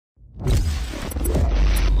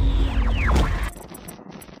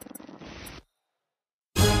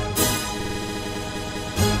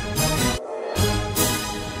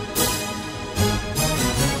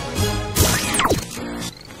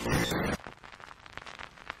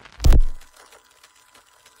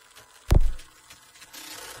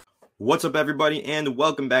What's up, everybody, and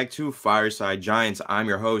welcome back to Fireside Giants. I'm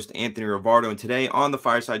your host, Anthony Rivardo, and today on the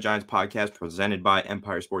Fireside Giants podcast presented by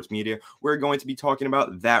Empire Sports Media, we're going to be talking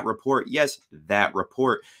about that report. Yes, that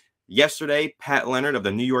report. Yesterday, Pat Leonard of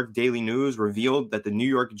the New York Daily News revealed that the New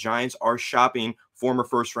York Giants are shopping former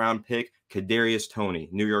first-round pick Kadarius Toney.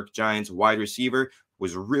 New York Giants wide receiver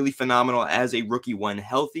was really phenomenal as a rookie when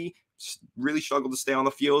healthy. Really struggled to stay on the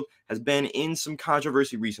field, has been in some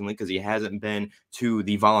controversy recently because he hasn't been to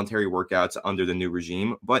the voluntary workouts under the new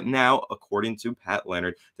regime. But now, according to Pat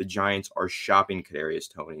Leonard, the Giants are shopping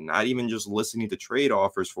Kadarius Toney, not even just listening to trade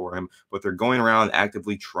offers for him, but they're going around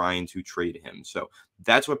actively trying to trade him. So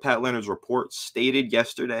that's what Pat Leonard's report stated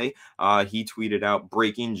yesterday. He tweeted out,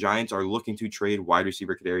 breaking, Giants are looking to trade wide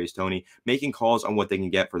receiver Kadarius Toney, making calls on what they can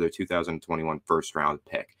get for their 2021 first-round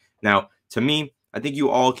pick. Now, to me, I think you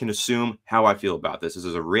all can assume how I feel about this. This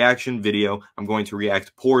is a reaction video. I'm going to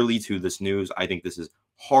react poorly to this news. I think this is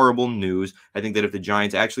horrible news. I think that if the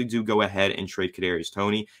Giants actually do go ahead and trade Kadarius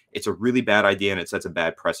Toney, it's a really bad idea and it sets a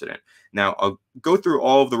bad precedent. Now, I'll go through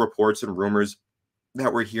all of the reports and rumors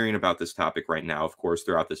that we're hearing about this topic right now, of course,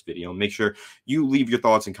 throughout this video. Make sure you leave your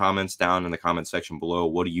thoughts and comments down in the comment section below.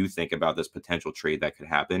 What do you think about this potential trade that could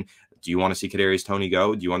happen? Do you want to see Kadarius Toney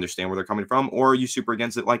go? Do you understand where they're coming from? Or are you super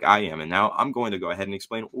against it like I am? And now I'm going to go ahead and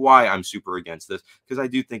explain why I'm super against this, because I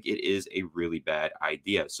do think it is a really bad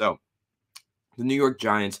idea. So the New York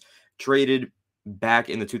Giants traded back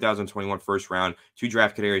in the 2021 first round to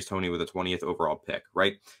draft Kadarius Toney with a 20th overall pick,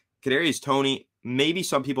 right? Kadarius Toney, maybe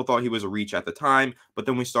some people thought he was a reach at the time, but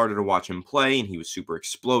then we started to watch him play, and he was super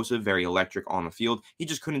explosive, very electric on the field. He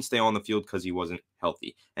just couldn't stay on the field because he wasn't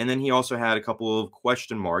healthy. And then he also had a couple of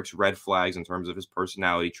question marks, red flags in terms of his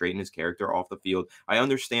personality trait and his character off the field. I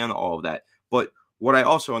understand all of that. But what I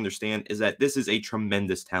also understand is that this is a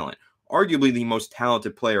tremendous talent, arguably the most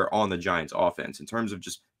talented player on the Giants offense in terms of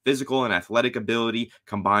just physical and athletic ability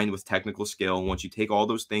combined with technical skill. And once you take all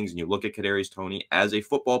those things and you look at Kadarius Toney as a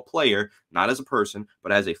football player, not as a person,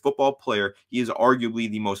 but as a football player, he is arguably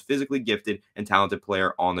the most physically gifted and talented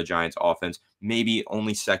player on the Giants offense, maybe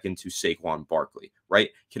only second to Saquon Barkley, right?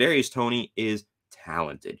 Kadarius Toney is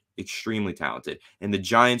talented, extremely talented, and the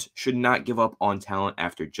Giants should not give up on talent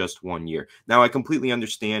after just 1 year. Now, I completely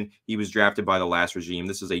understand he was drafted by the last regime.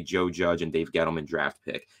 This is a Joe Judge and Dave Gettleman draft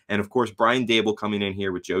pick. And of course, Brian Daboll coming in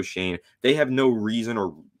here with Joe Schoen, they have no reason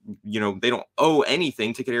or they don't owe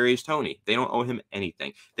anything to Kadarius Toney. They don't owe him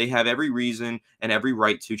anything. They have every reason and every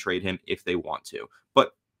right to trade him if they want to.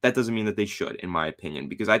 But that doesn't mean that they should, in my opinion,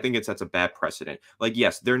 because I think it sets a bad precedent. Like,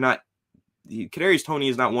 yes, Kadarius Toney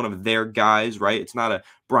is not one of their guys, right? It's not a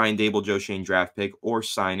Brian Daboll, Joe Schoen draft pick or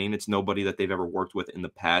signing. It's nobody that they've ever worked with in the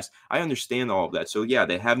past. I understand all of that. So, yeah,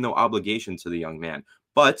 they have no obligation to the young man,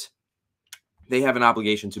 but they have an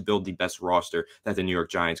obligation to build the best roster that the New York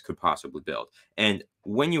Giants could possibly build. And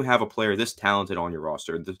when you have a player this talented on your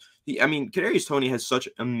roster, Kadarius Toney has such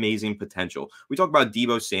amazing potential. We talk about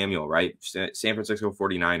Deebo Samuel, right? San Francisco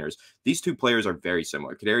 49ers. These two players are very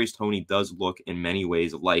similar. Kadarius Toney does look in many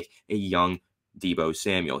ways like a young Deebo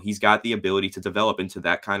Samuel. He's got the ability to develop into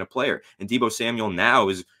that kind of player. And Deebo Samuel now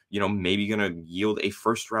is maybe going to yield a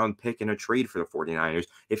first-round pick in a trade for the 49ers.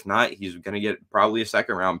 If not, he's going to get probably a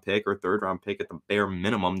second-round pick or third-round pick at the bare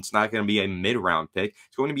minimum. It's not going to be a mid-round pick.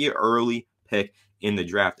 It's going to be an early pick in the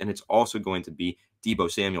draft, and it's also going to be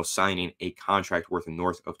Deebo Samuel signing a contract worth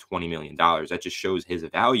north of $20 million. That just shows his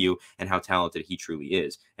value and how talented he truly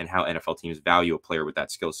is and how NFL teams value a player with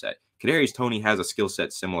that skill set. Kadarius Toney has a skill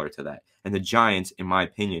set similar to that. And the Giants, in my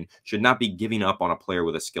opinion, should not be giving up on a player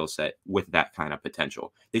with a skill set with that kind of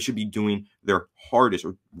potential. They should be doing their hardest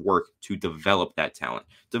work to develop that talent.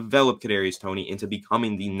 Develop Kadarius Toney into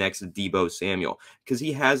becoming the next Deebo Samuel because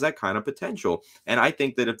he has that kind of potential. And I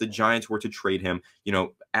think that if the Giants were to trade him,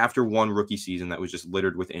 after one rookie season that was just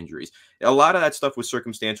littered with injuries, a lot of that stuff was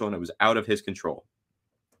circumstantial and it was out of his control.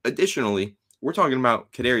 Additionally, we're talking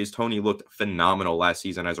about Kadarius Toney looked phenomenal last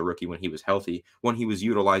season as a rookie when he was healthy, when he was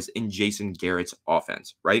utilized in Jason Garrett's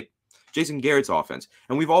offense, right? Jason Garrett's offense.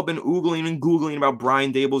 And we've all been oogling and googling about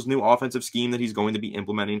Brian Daboll's new offensive scheme that he's going to be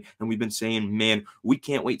implementing. And we've been saying, man, we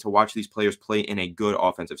can't wait to watch these players play in a good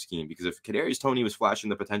offensive scheme. Because if Kadarius Toney was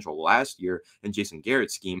flashing the potential last year in Jason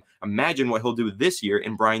Garrett's scheme, imagine what he'll do this year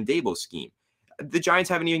in Brian Daboll's scheme. The Giants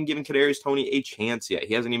haven't even given Kadarius Toney a chance yet.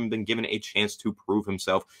 He hasn't even been given a chance to prove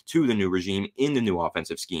himself to the new regime in the new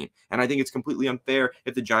offensive scheme. And I think it's completely unfair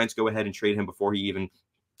if the Giants go ahead and trade him before he even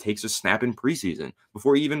takes a snap in preseason,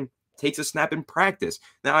 before he even takes a snap in practice.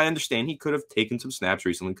 Now, I understand he could have taken some snaps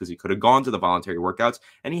recently because he could have gone to the voluntary workouts,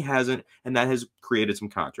 and he hasn't, and that has created some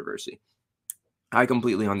controversy. I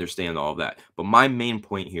completely understand all of that. But my main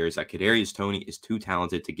point here is that Kadarius Toney is too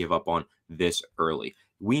talented to give up on this early.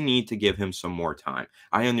 We need to give him some more time.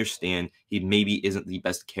 I understand he maybe isn't the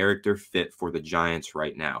best character fit for the Giants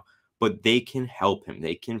right now, but they can help him.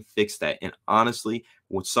 They can fix that. And honestly,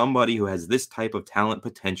 with somebody who has this type of talent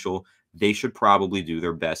potential, they should probably do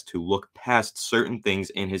their best to look past certain things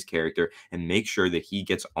in his character and make sure that he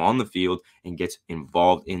gets on the field and gets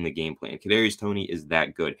involved in the game plan. Kadarius Toney is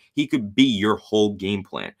that good. He could be your whole game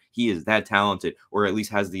plan. He is that talented, or at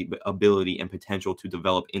least has the ability and potential to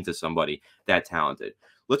develop into somebody that talented.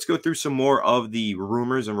 Let's go through some more of the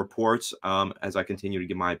rumors and reports as I continue to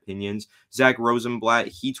give my opinions. Zach Rosenblatt,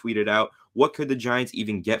 he tweeted out, "What could the Giants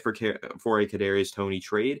even get for a Kadarius Toney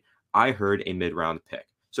trade? I heard a mid-round pick."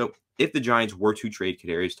 So if the Giants were to trade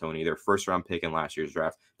Kadarius Toney, their first-round pick in last year's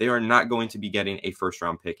draft, they are not going to be getting a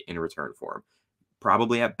first-round pick in return for him.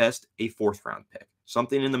 Probably at best a fourth-round pick.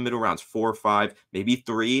 Something in the middle rounds, 4 or 5, maybe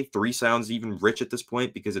 3. 3 sounds even rich at this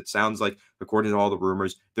point because it sounds like, according to all the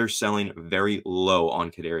rumors, they're selling very low on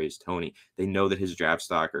Kadarius Toney. They know that his draft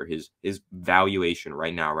stock or his valuation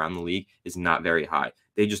right now around the league is not very high.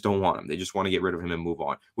 They just don't want him. They just want to get rid of him and move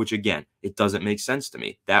on, which, again, it doesn't make sense to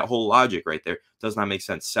me. That whole logic right there does not make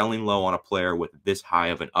sense. Selling low on a player with this high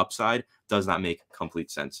of an upside does not make complete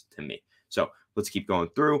sense to me. So let's keep going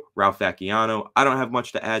through. Ralph Vacchiano. I don't have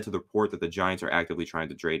much to add to the report that the Giants are actively trying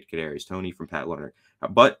to trade Kadarius Toney from Pat Leonard.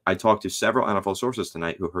 But I talked to several NFL sources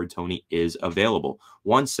tonight who heard Toney is available.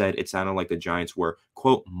 One said it sounded like the Giants were,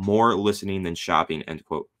 quote, more listening than shopping, end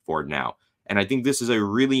quote, for now. And I think this is a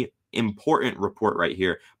really important report right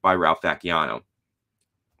here by Ralph Vacchiano,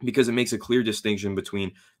 because it makes a clear distinction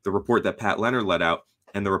between the report that Pat Leonard let out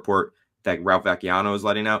and the report that Ralph Vacchiano is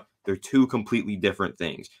letting out. They're two completely different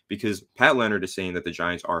things, because Pat Leonard is saying that the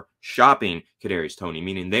Giants are shopping Kadarius Toney,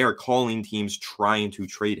 meaning they are calling teams trying to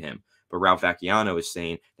trade him. But Ralph Vacchiano is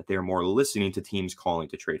saying that they are more listening to teams calling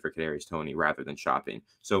to trade for Kadarius Toney rather than shopping.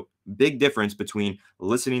 So big difference between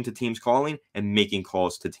listening to teams calling and making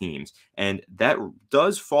calls to teams. And that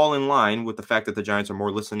does fall in line with the fact that the Giants are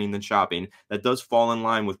more listening than shopping. That does fall in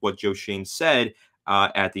line with what Joe Schoen said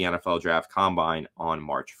at the NFL Draft Combine on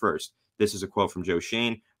March 1st. This is a quote from Joe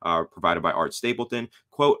Schoen, provided by Art Stapleton.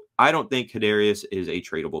 Quote, "I don't think Kadarius is a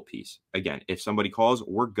tradable piece. Again, if somebody calls,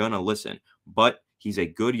 we're going to listen. But he's a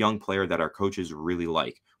good young player that our coaches really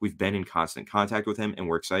like. We've been in constant contact with him, and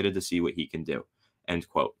we're excited to see what he can do." End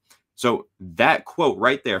quote. So that quote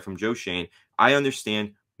right there from Joe Schoen, I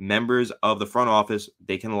understand members of the front office,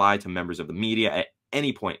 they can lie to members of the media at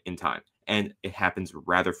any point in time. And it happens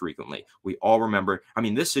rather frequently. We all remember, I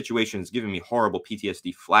mean, this situation is giving me horrible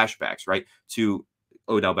PTSD flashbacks, right, to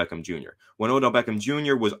Odell Beckham Jr. When Odell Beckham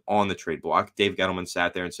Jr. was on the trade block, Dave Gettleman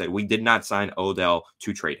sat there and said, "We did not sign Odell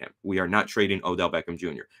to trade him. We are not trading Odell Beckham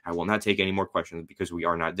Jr. I will not take any more questions because we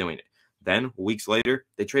are not doing it." Then, weeks later,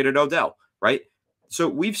 they traded Odell, right? So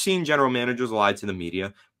we've seen general managers lie to the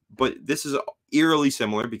media, but this is eerily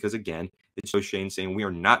similar because, again, it's Joe Schoen saying we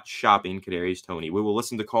are not shopping Kadarius Toney. We will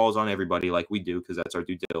listen to calls on everybody like we do because that's our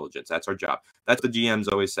due diligence. That's our job. That's what the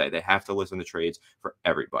GMs always say. They have to listen to trades for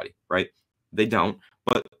everybody, right? They don't,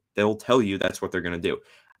 but they'll tell you that's what they're going to do.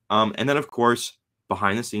 And then, of course,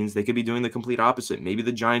 behind the scenes, they could be doing the complete opposite. Maybe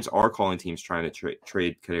the Giants are calling teams trying to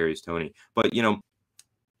trade Kadarius Toney. But, you know,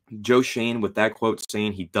 Joe Schoen, with that quote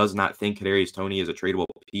saying he does not think Kadarius Toney is a tradable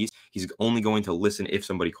piece, he's only going to listen if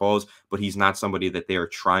somebody calls, but he's not somebody that they are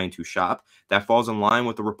trying to shop. That falls in line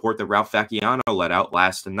with the report that Ralph Vacchiano let out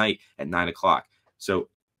last night at 9 o'clock. So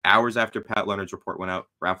hours after Pat Leonard's report went out,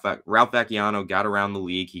 Ralph Vacchiano got around the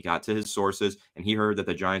league. He got to his sources, and he heard that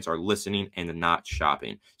the Giants are listening and not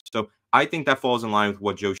shopping. So I think that falls in line with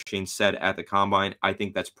what Joe Schoen said at the Combine. I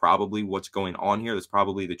think that's probably what's going on here. That's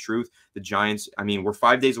probably the truth. The Giants, I mean, we're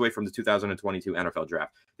 5 days away from the 2022 NFL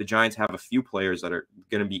Draft. The Giants have a few players that are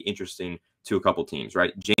going to be interesting to a couple teams,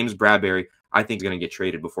 right? James Bradberry, I think, is going to get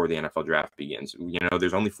traded before the NFL Draft begins. You know,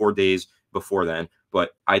 there's only 4 days before then,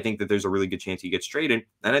 but I think that there's a really good chance he gets traded.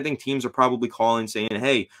 And I think teams are probably calling saying,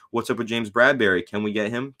 "Hey, what's up with James Bradberry? Can we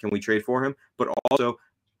get him? Can we trade for him?" But also,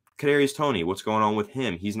 Kadarius Toney, what's going on with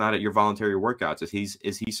him? He's not at your voluntary workouts.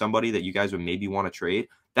 Is he somebody that you guys would maybe want to trade?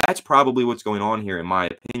 That's probably what's going on here, in my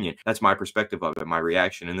opinion. That's my perspective of it. My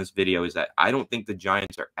reaction in this video is that I don't think the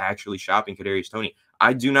Giants are actually shopping Kadarius Toney.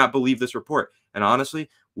 I do not believe this report. And honestly,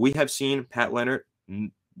 we have seen Pat Leonard.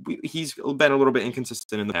 He's been a little bit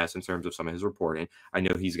inconsistent in the past in terms of some of his reporting. I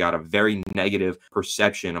know he's got a very negative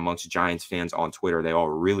perception amongst Giants fans on Twitter. They all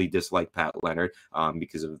really dislike Pat Leonard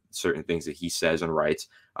because of certain things that he says and writes.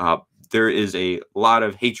 There is a lot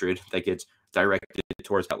of hatred that gets directed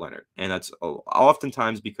towards Pat Leonard, and that's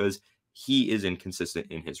oftentimes because he is inconsistent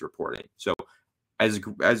in his reporting. So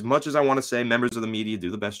as much as I want to say members of the media do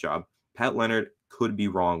the best job, Pat Leonard could be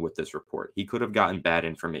wrong with this report. He could have gotten bad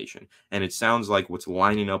information. And it sounds like what's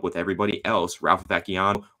lining up with everybody else, Ralph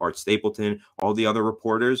Vacchiano, Art Stapleton, all the other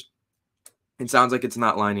reporters, it sounds like it's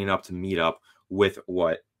not lining up to meet up with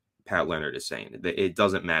what Pat Leonard is saying. It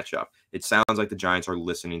doesn't match up. It sounds like the Giants are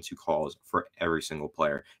listening to calls for every single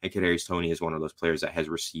player. And Kadarius Toney is one of those players that has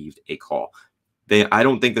received a call. I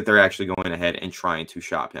don't think that they're actually going ahead and trying to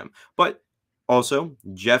shop him. But also,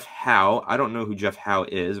 Jeff Howe, I don't know who Jeff Howe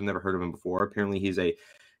is. I've never heard of him before. Apparently, he's a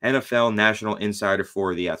NFL national insider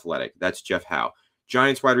for The Athletic. That's Jeff Howe.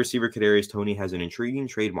 Giants wide receiver Kadarius Toney has an intriguing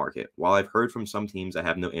trade market. While I've heard from some teams that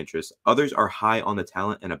have no interest, others are high on the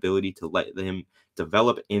talent and ability to let him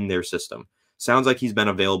develop in their system. Sounds like he's been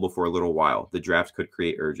available for a little while. The draft could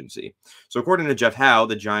create urgency. So according to Jeff Howe,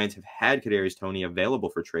 the Giants have had Kadarius Toney available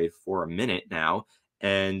for trade for a minute now,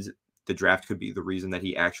 and the draft could be the reason that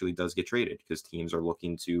he actually does get traded, because teams are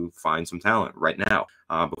looking to find some talent right now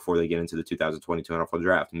before they get into the 2022 NFL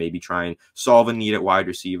draft. Maybe try and solve a need at wide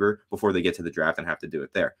receiver before they get to the draft and have to do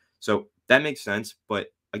it there. So that makes sense. But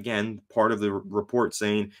again, part of the report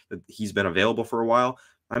saying that he's been available for a while,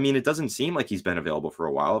 I mean, it doesn't seem like he's been available for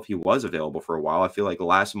a while. If he was available for a while, I feel like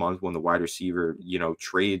last month when the wide receiver,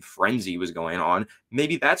 trade frenzy was going on,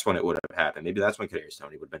 maybe that's when it would have happened. Maybe that's when Kadarius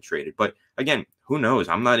Toney would have been traded. But again, who knows?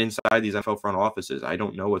 I'm not inside these NFL front offices. I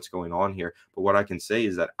don't know what's going on here. But what I can say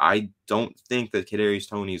is that I don't think that Kadarius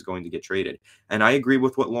Toney is going to get traded. And I agree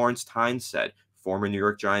with what Lawrence Tynes said, former New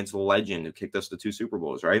York Giants legend who kicked us to 2 Super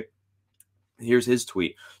Bowls, right? Here's his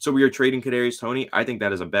tweet. So we are trading Kadarius Toney. I think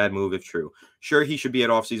that is a bad move if true. Sure, he should be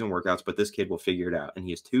at off-season workouts, but this kid will figure it out, and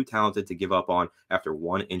he is too talented to give up on after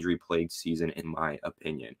one injury-plagued season, in my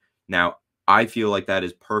opinion. Now, I feel like that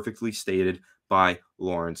is perfectly stated by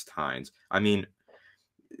Lawrence Tynes. I mean,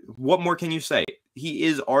 what more can you say? He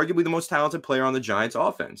is arguably the most talented player on the Giants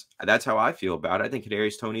offense. That's how I feel about it. I think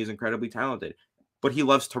Kadarius Toney is incredibly talented. But he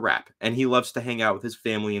loves to rap, and he loves to hang out with his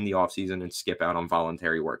family in the offseason and skip out on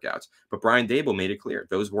voluntary workouts. But Brian Daboll made it clear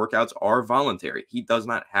those workouts are voluntary. He does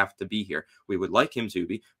not have to be here. We would like him to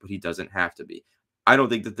be, but he doesn't have to be. I don't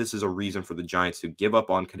think that this is a reason for the Giants to give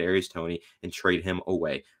up on Kadarius Toney and trade him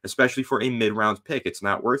away, especially for a mid-round pick. It's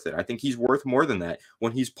not worth it. I think he's worth more than that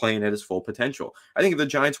when he's playing at his full potential. I think if the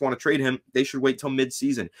Giants want to trade him, they should wait till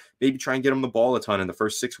mid-season. Maybe try and get him the ball a ton in the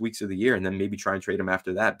first 6 weeks of the year, and then maybe try and trade him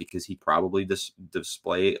after that, because he probably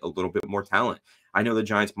display a little bit more talent. I know the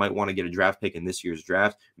Giants might want to get a draft pick in this year's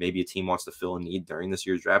draft. Maybe a team wants to fill a need during this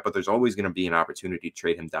year's draft, but there's always going to be an opportunity to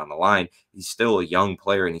trade him down the line. He's still a young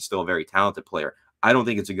player, and he's still a very talented player. I don't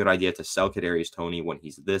think it's a good idea to sell Kadarius Toney when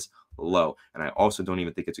he's this low. And I also don't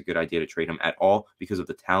even think it's a good idea to trade him at all because of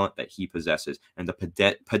the talent that he possesses and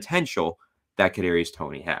the potential that Kadarius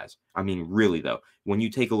Toney has. I mean, really, though, when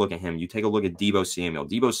you take a look at him, you take a look at Deebo Samuel.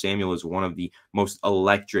 Deebo Samuel is one of the most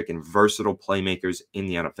electric and versatile playmakers in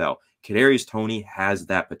the NFL. Kadarius Toney has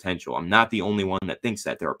that potential. I'm not the only one that thinks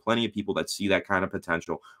that. There are plenty of people that see that kind of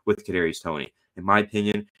potential with Kadarius Toney. In my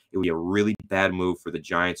opinion, it would be a really bad move for the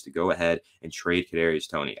Giants to go ahead and trade Kadarius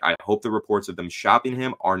Toney. I hope the reports of them shopping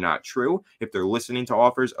him are not true. If they're listening to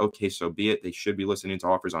offers, okay, so be it. They should be listening to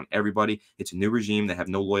offers on everybody. It's a new regime. They have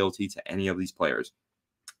no loyalty to any of these players.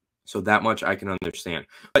 So that much I can understand.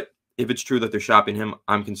 But if it's true that they're shopping him,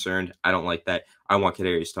 I'm concerned. I don't like that. I want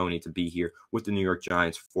Kadarius Toney to be here with the New York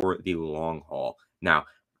Giants for the long haul. Now,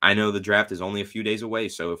 I know the draft is only a few days away,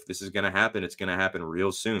 so if this is going to happen, it's going to happen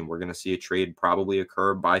real soon. We're going to see a trade probably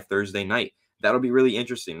occur by Thursday night. That'll be really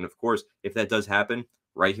interesting. And of course, if that does happen,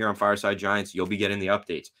 right here on Fireside Giants, you'll be getting the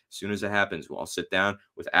updates. As soon as it happens, we'll all sit down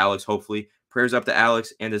with Alex, hopefully. Prayers up to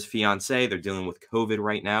Alex and his fiance. They're dealing with COVID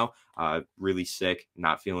right now. Really sick,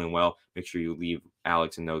 not feeling well. Make sure you leave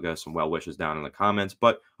Alex and Noga some well wishes down in the comments.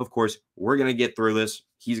 But of course, we're going to get through this.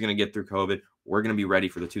 He's going to get through COVID. We're going to be ready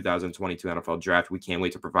for the 2022 NFL Draft. We can't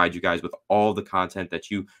wait to provide you guys with all the content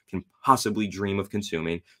that you can possibly dream of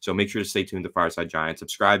consuming. So make sure to stay tuned to Fireside Giants.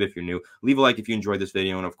 Subscribe if you're new. Leave a like if you enjoyed this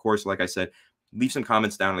video. And of course, like I said, leave some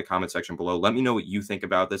comments down in the comment section below. Let me know what you think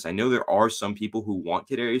about this. I know there are some people who want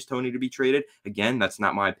Kadarius Toney to be traded. Again, that's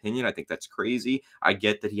not my opinion. I think that's crazy. I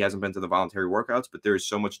get that he hasn't been to the voluntary workouts, but there is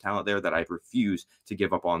so much talent there that I refuse to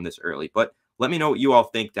give up on this early. But let me know what you all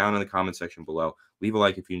think down in the comment section below. Leave a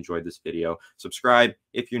like if you enjoyed this video. Subscribe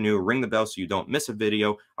if you're new. Ring the bell so you don't miss a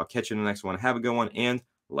video. I'll catch you in the next one. Have a good one, and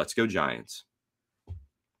let's go Giants.